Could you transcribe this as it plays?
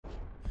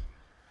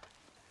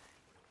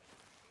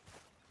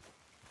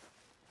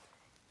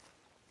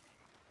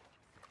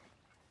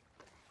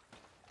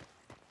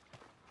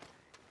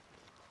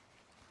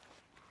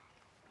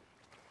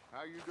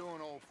How you doing,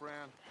 old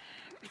friend?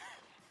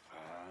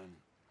 Fine.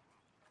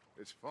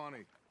 It's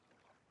funny,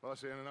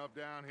 us ending up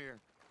down here.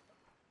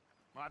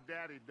 My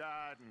daddy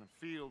died in the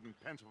field in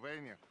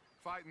Pennsylvania,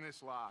 fighting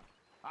this lot.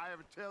 I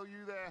ever tell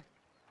you that?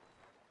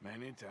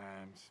 Many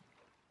times.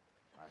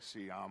 I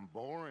see I'm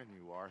boring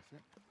you,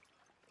 Arthur.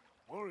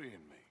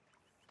 Worrying me.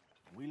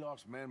 We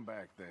lost men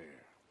back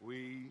there.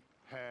 We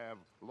have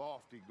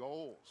lofty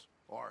goals,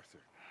 Arthur.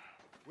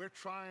 We're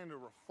trying to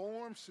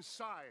reform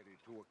society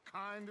to a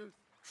kinder,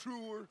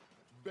 truer,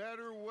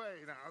 better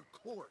way. Now, of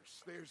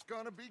course, there's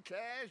gonna be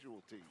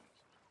casualties.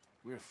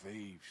 We're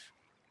thieves.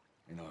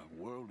 In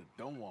a world that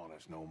don't want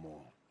us no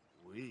more.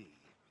 We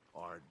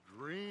are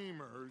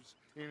dreamers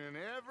in an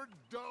ever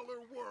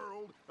duller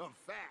world of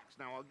facts.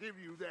 Now, I'll give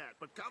you that,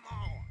 but come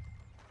on.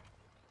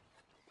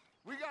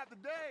 We got the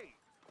day.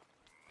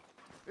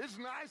 It's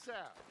nice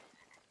out.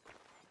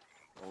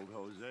 Old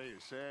Hosea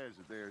says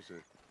that there's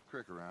a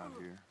creek around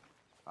here.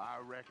 I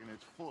reckon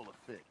it's full of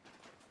fish.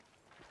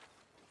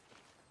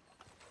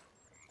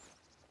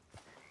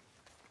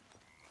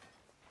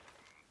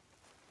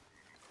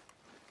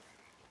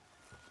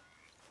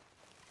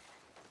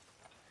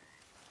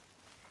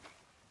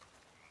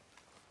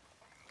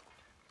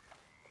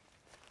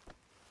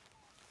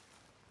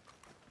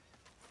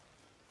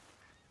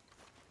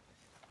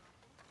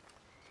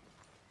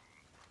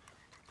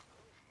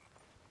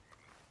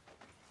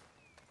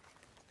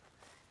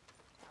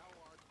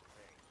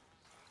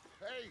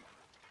 Hey,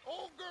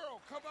 old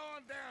girl, come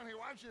on down here.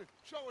 Why don't you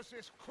show us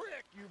this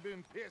creek you've been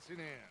pissing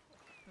in?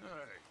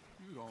 Hey,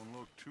 you don't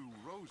look too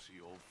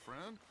rosy, old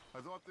friend. I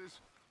thought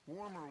this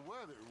warmer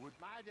weather would...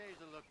 My days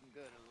are looking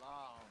good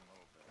along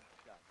over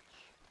Dutch.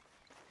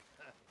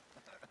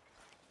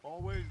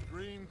 Always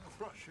green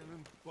crushing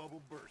and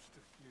bubble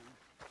bursting, you.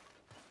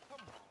 Come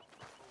on,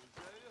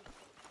 Hosea.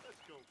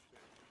 Let's go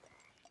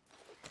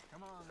fish.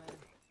 Come on, man.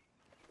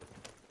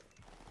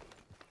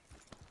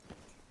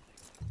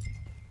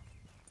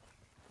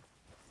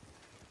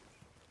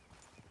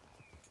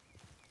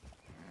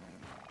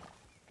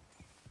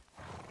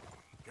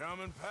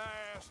 Coming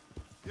past.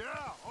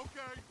 Yeah,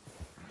 okay.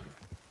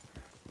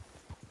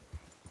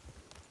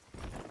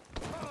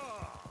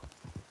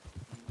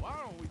 Why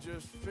don't we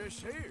just fish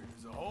here?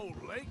 There's a whole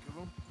lake of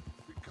them.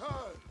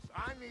 Because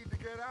I need to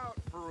get out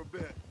for a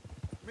bit.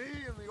 Me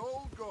and the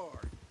old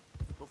guard.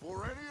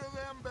 Before any of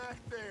them back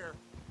there,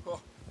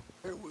 oh,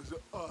 it was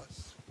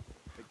us.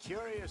 The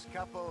curious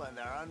couple and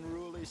their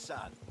unruly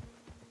son.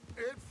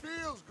 It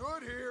feels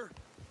good here.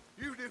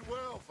 You did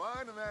well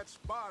finding that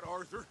spot,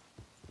 Arthur.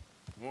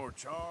 More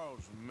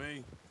Charles than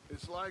me.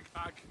 It's like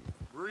I can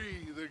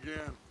breathe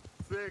again,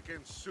 thick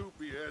and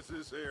soupy as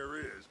this air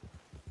is.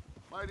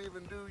 Might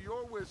even do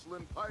your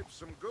whistling pipes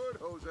some good,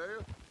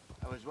 Hosea.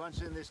 I was once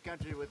in this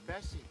country with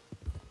Bessie.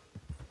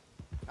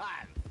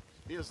 Ah,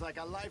 feels like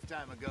a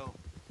lifetime ago.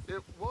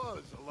 It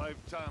was a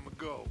lifetime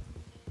ago.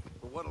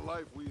 But what a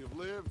life we have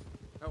lived,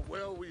 how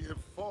well we have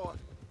fought,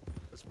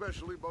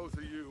 especially both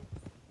of you.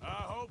 I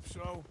hope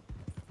so.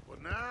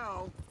 But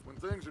now, when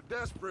things are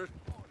desperate,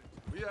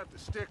 we have to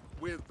stick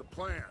with the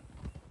plan.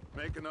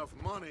 Make enough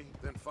money,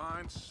 then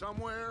find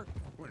somewhere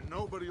where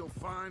nobody will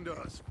find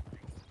us.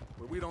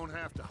 Where we don't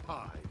have to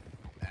hide.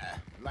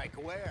 Like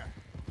where?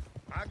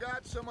 I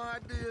got some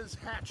ideas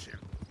hatching,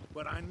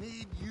 but I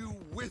need you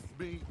with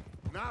me,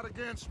 not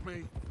against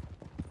me.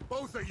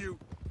 Both of you.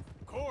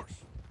 Of course.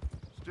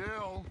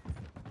 Still,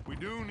 we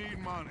do need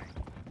money.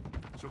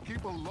 So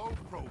keep a low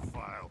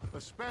profile,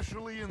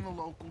 especially in the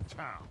local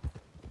town.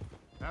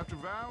 After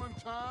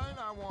Valentine,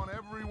 I want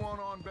everyone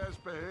on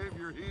best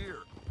behavior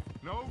here.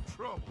 No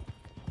trouble.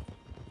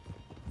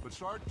 But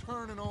start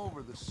turning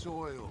over the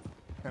soil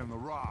and the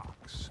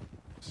rocks.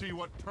 See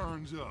what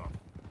turns up.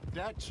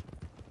 Dutch,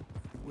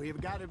 we've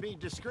got to be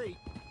discreet.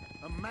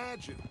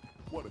 Imagine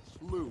what a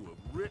slew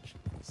of rich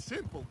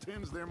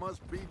simpletons there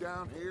must be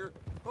down here.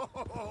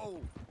 Oh,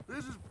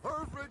 this is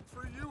perfect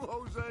for you,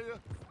 Hosea.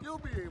 You'll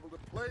be able to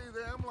play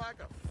them like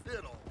a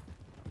fiddle.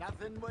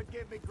 Nothing would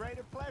give me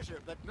greater pleasure,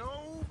 but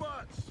No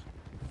buts.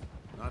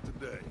 Not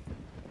today.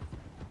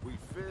 We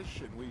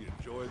fish and we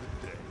enjoy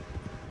the day.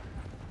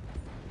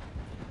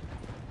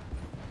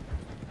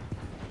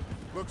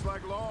 Looks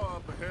like law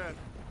up ahead.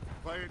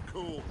 Play it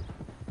cool.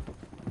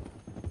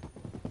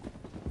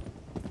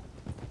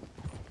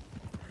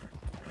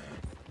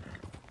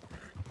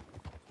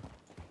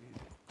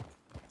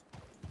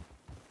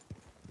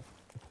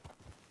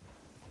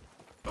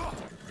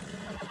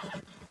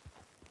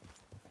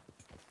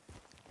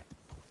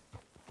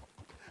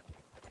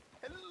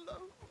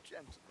 hello,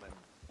 gentlemen.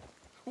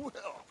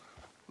 Well,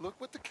 look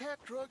what the cat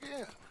drug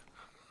in.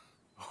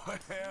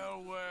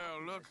 Well,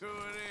 well, look who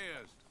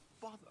it is.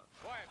 Bother.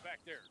 Quiet back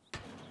there.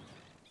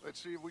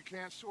 Let's see if we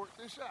can't sort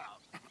this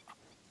out.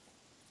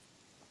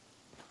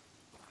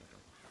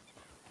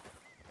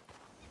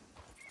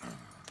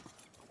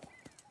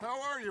 How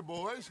are you,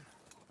 boys?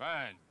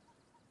 Fine.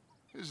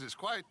 This is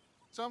quite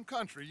some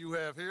country you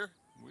have here.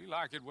 We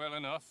like it well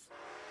enough.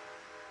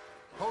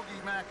 Hoagie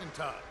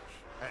McIntosh,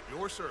 at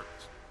your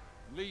service.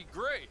 Lee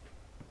Gray.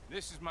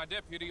 This is my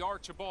deputy,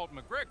 Archibald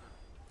McGregor.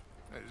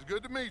 It's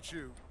good to meet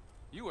you.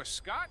 You a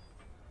Scot?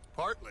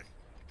 Partly.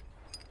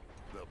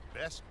 The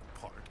best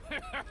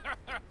part.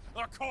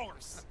 Of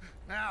course.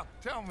 Now,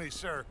 tell me,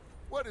 sir,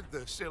 what did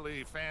the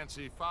silly,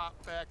 fancy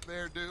fop back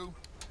there do?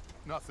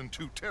 Nothing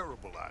too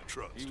terrible, I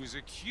trust. He was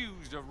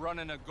accused of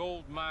running a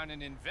gold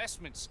mining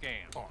investment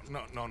scam. Oh,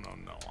 no.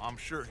 I'm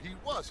sure he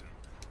wasn't.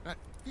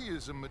 He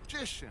is a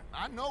magician.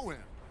 I know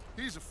him.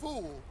 He's a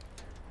fool,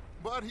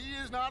 but he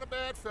is not a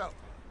bad fellow.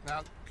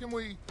 Now, can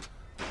we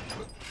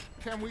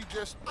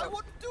just... I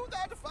wouldn't do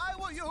that if I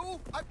were you.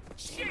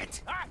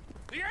 Shit!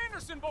 The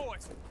Anderson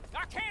boys!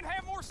 I can't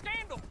have more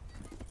scandal!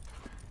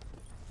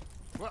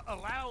 Well,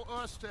 allow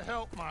us to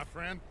help, my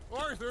friend.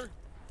 Arthur,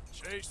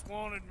 Chase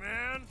wanted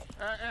man.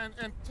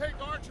 and take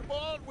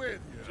Archibald with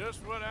you.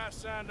 Just what I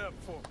signed up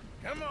for.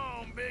 Come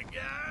on, big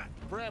guy.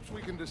 Perhaps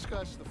we can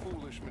discuss the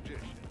foolish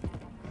magician.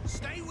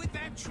 Stay with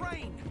that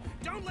train.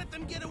 Don't let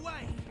them get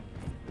away.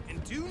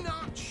 And do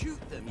not shoot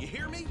them, you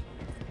hear me?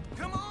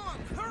 Come on,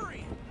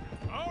 hurry.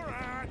 All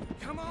right.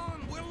 Come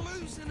on, we're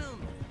losing them.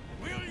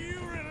 Will you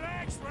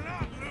relax? We're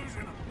not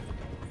losing them.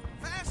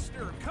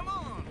 Faster, come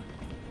on.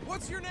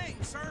 What's your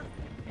name, sir?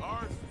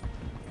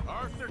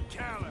 Arthur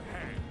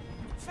Callahan.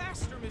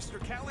 Faster, Mr.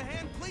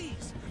 Callahan,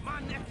 please. My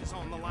neck is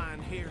on the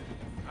line here.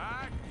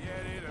 I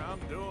get it. I'm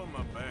doing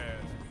my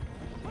best.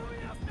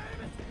 Hurry up,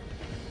 David.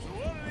 So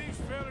what are these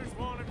fellers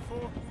wanted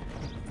for?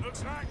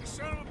 Looks like the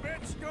son of a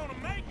bitch is gonna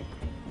make it.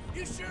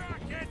 You sure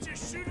I can't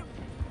just shoot him?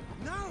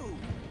 No,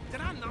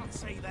 did I not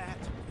say that?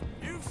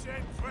 You've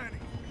said plenty.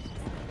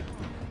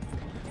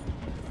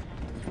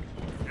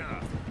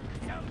 Yeah.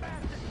 Come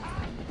back to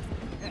time.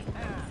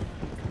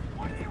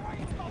 What are you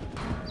waiting for?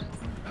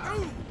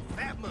 Ooh,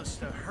 that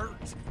must have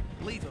hurt.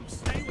 Leave him.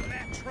 Stay with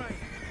that train.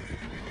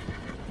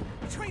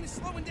 The train is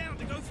slowing down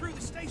to go through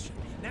the station.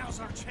 Now's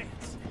our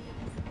chance.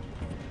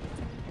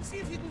 See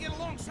if you can get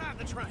alongside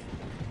the train.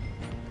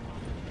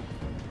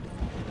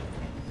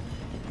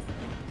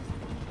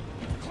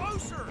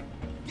 Closer!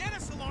 Get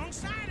us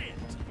alongside it!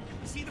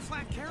 See the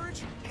flat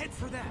carriage? Head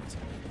for that.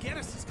 Get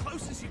us as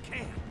close as you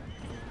can.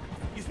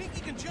 You think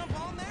you can jump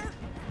on there?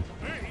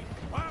 Me?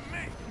 Why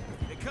me?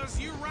 Because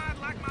you ride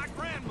like my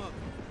grandmother.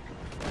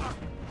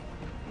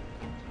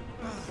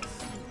 You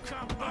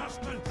cop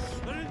bastard!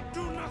 I didn't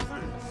do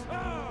nothing!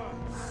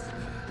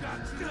 Got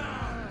you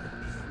now!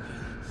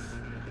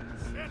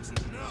 That's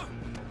enough!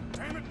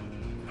 Damn it!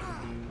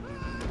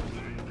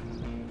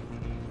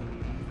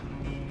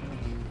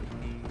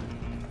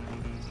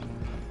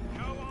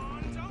 Go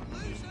on, don't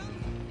lose him.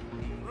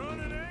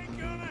 Running ain't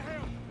gonna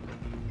help!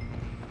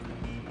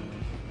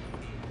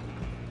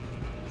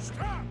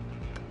 Stop!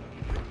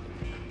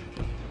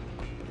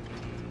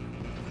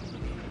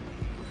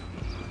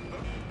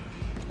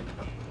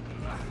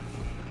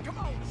 Come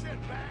on,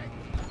 shitbag.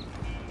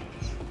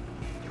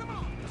 Come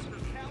on, Mr.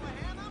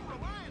 Callahan, I'm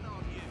relying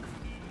on you.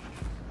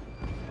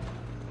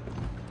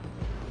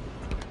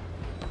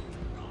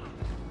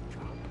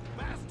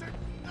 Bastard!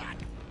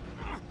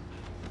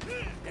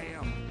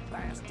 Damn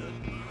bastard.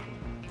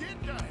 Get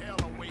the hell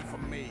away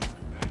from me.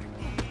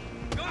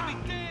 Gonna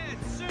be dead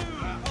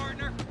soon,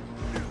 partner.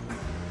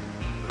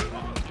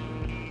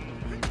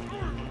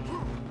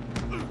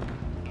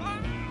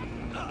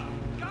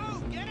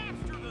 Go, get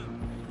after them.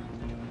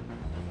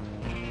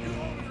 You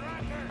hold it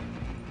right there!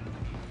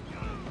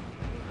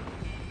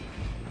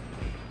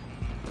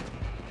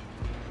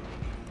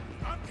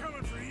 I'm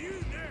coming for you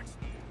next!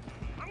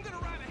 I'm gonna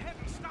ride ahead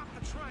and stop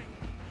the train.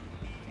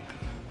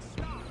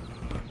 Stop.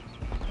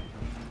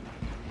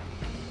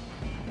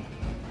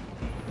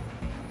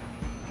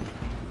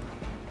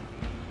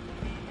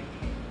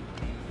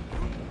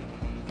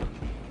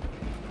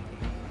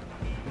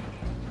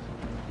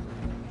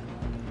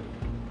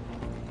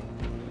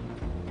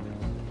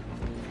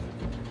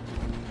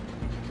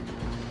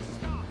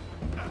 Stop.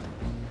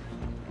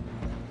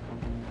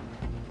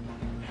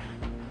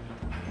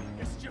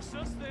 It's just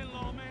us then,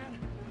 lawman.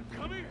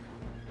 Come here.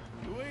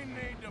 We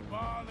need to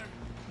bother.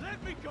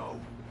 Let me go.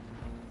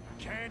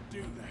 Can't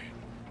do that.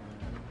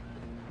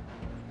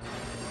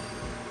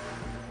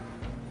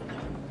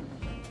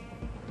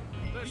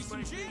 Let's Need some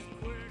make gin? this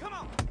quick. Come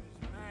on.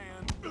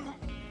 Man.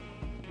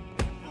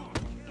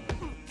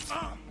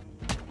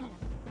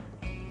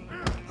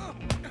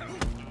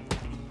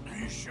 Are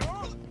you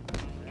sure?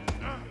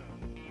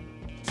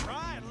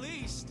 Try at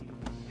least.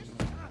 Just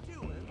do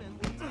him and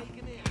we'll take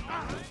him in.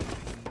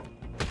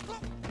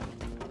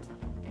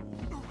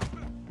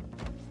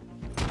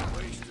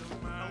 Waste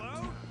of my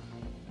Hello?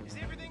 Is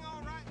everything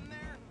all right in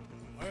there?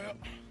 Well,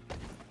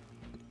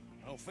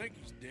 I don't think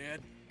he's dead.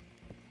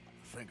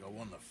 I think I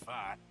won the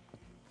fight.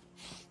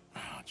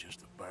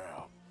 Just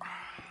about.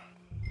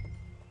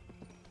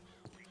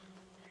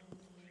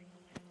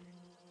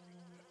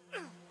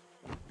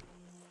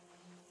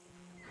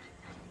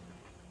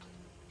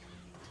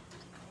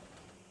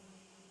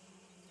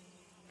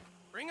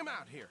 Bring him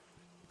out here.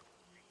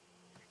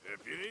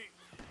 Deputy,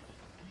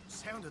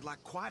 Sounded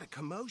like quite a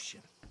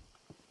commotion.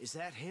 Is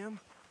that him?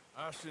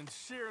 I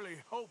sincerely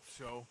hope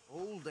so.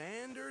 Old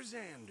Anders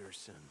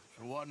Anderson.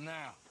 So what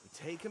now?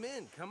 Take him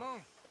in, come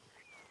on.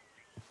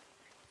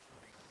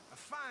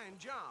 Fine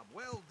job,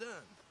 well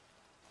done.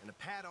 And a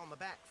pat on the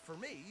back for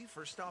me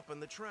for stopping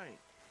the train.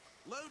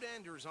 Load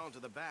Anders onto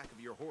the back of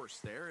your horse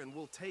there, and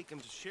we'll take him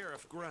to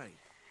Sheriff Gray.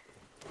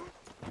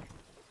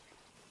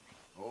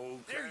 Okay,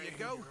 There you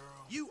go. girl.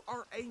 You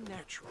are a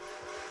natural.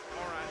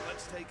 All right,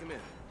 let's take him in.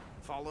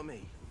 Follow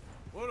me.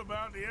 What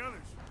about the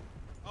others?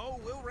 Oh,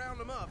 we'll round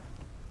them up.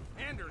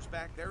 Anders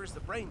back there is the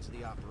brains of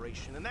the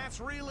operation, and that's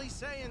really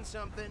saying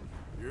something.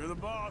 You're the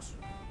boss.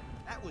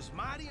 That was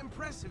mighty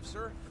impressive,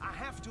 sir. I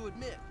have to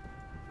admit.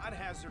 I'd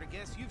hazard a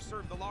guess you've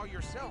served the law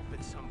yourself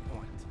at some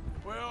point.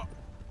 Well,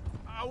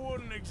 I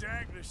wouldn't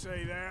exactly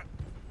say that.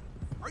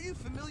 Are you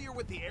familiar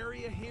with the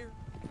area here?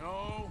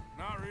 No,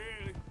 not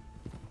really.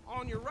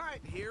 On your right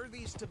here,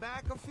 these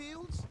tobacco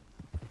fields?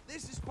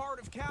 This is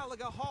part of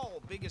Caliga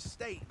Hall, big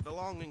estate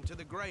belonging to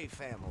the Gray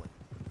family.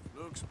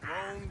 Looks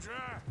bone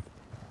dry.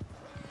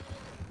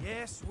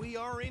 Yes, we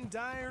are in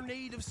dire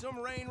need of some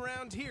rain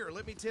round here,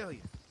 let me tell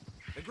you.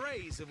 The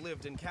Grays have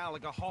lived in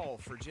Caliga Hall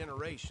for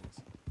generations.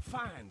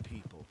 Fine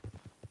people.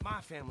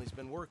 My family's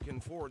been working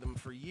for them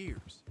for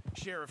years.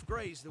 Sheriff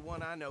Gray's the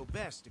one I know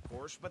best, of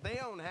course, but they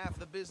own half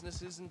the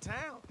businesses in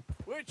town.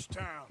 Which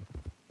town?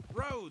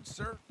 Rhodes,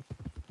 sir.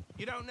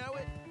 You don't know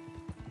it?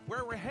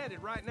 Where we're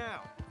headed right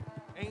now.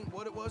 Ain't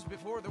what it was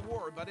before the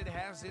war, but it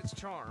has its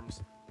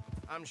charms.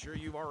 I'm sure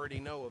you already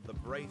know of the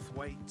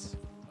Braithwaites.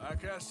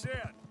 Like I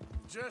said,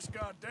 just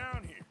got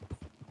down here.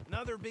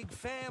 Another big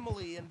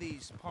family in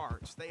these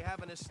parts. They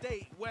have an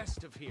estate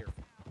west of here.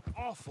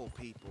 Awful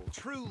people,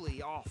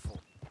 truly awful.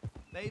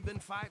 They've been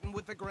fighting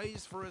with the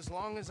Grays for as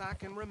long as I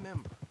can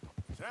remember.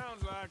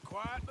 Sounds like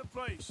quite the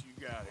place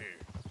you got here.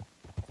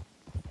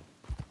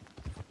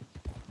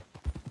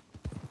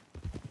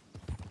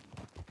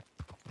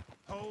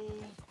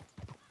 Hold.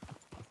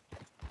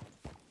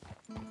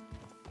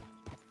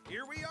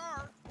 Here we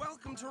are.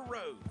 Welcome to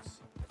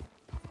Rhodes.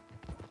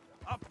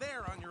 Up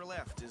there on your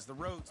left is the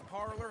Rhodes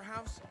Parlor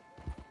House.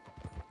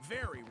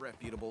 Very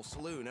reputable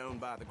saloon owned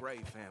by the Gray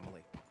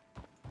family.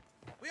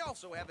 We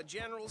also have a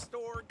general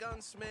store,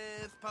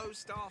 gunsmith,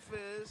 post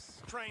office,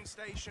 train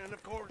station,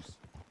 of course.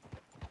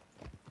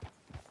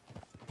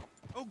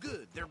 Oh,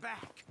 good, they're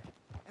back.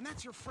 And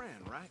that's your friend,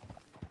 right?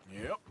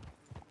 Yep.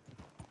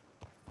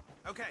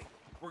 Okay,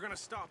 we're gonna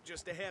stop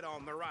just ahead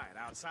on the right,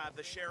 outside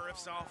the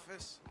sheriff's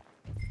office.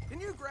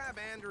 Can you grab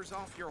Anders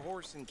off your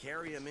horse and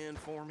carry him in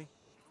for me?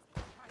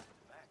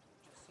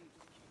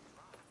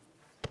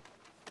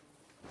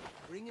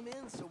 Bring him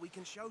in so we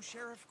can show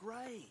Sheriff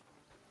Gray.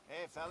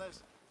 Hey,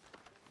 fellas.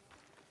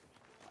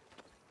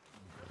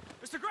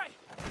 Mr. Gray!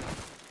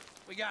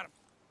 We got him.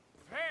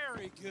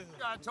 Very good.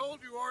 I told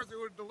you Arthur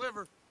would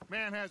deliver.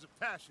 Man has a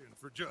passion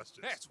for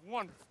justice. That's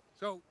wonderful.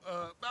 So,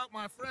 about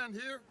my friend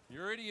here?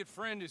 Your idiot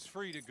friend is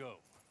free to go.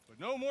 But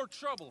no more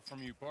trouble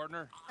from you,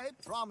 partner. I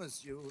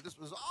promise you, this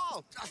was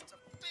all just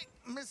a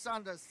big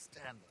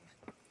misunderstanding.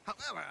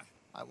 However,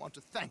 I want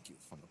to thank you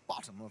from the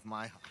bottom of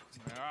my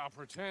heart. I'll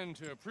pretend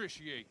to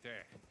appreciate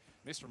that.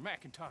 Mr.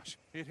 McIntosh,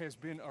 it has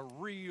been a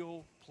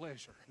real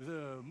pleasure.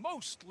 The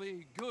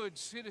mostly good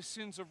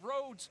citizens of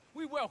Rhodes,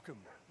 we welcome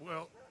you.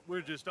 Well,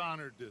 we're just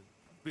honored to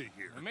be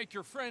here. And make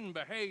your friend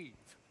behave.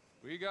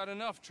 We got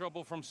enough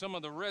trouble from some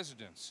of the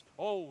residents,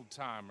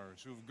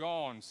 old-timers who've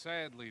gone,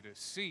 sadly, to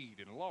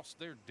seed and lost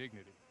their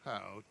dignity.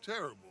 How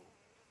terrible.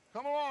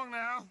 Come along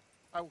now.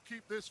 I will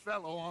keep this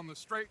fellow on the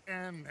straight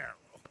and narrow.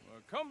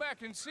 Come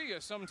back and see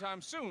us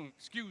sometime soon.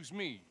 Excuse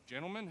me,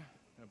 gentlemen.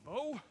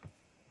 Bo,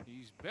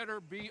 these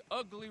better be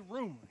ugly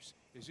rumors.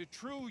 Is it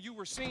true you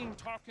were seen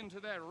talking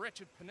to that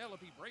wretched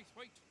Penelope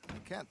Braithwaite? I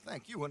can't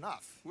thank you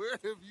enough. Where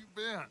have you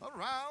been?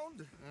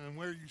 Around, And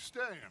where you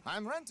staying?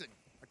 I'm renting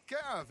a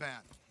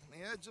caravan on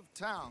the edge of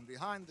town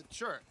behind the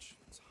church.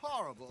 It's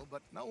horrible,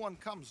 but no one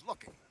comes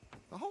looking.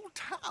 The whole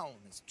town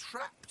is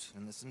trapped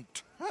in this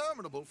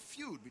interminable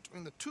feud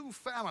between the two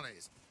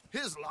families.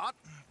 His lot,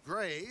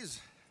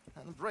 Gray's,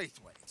 and the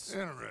Braithwaites.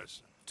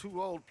 Interesting.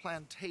 Two old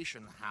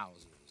plantation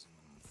houses,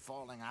 and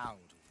falling out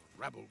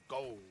over rebel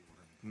gold,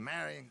 and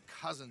marrying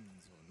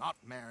cousins or not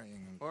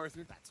marrying. And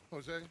Arthur, that's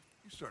Jose,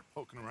 you start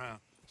poking around.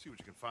 See what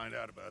you can find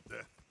out about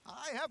that.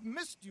 I have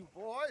missed you,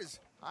 boys.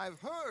 I've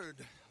heard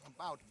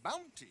about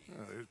bounty.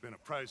 There's been a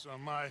price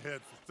on my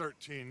head for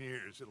 13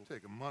 years. It'll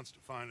take a month to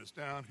find us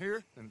down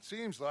here, and it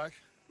seems like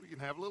we can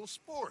have a little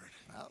sport.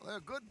 Well, they're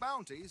good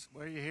bounties.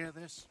 Where you hear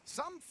this?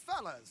 Some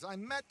fellas I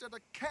met at a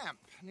camp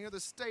near the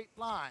state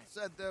line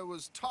said there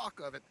was talk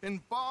of it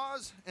in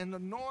bars in the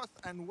north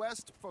and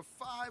west for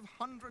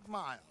 500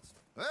 miles.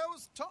 There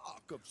was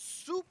talk of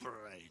super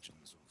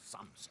agents of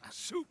some sort.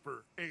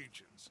 Super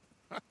agents.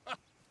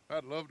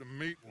 I'd love to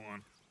meet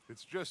one.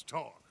 It's just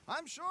talk.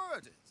 I'm sure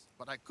it is,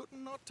 but I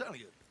couldn't not tell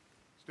you.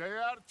 Stay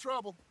out of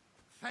trouble.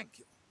 Thank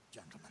you,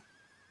 gentlemen.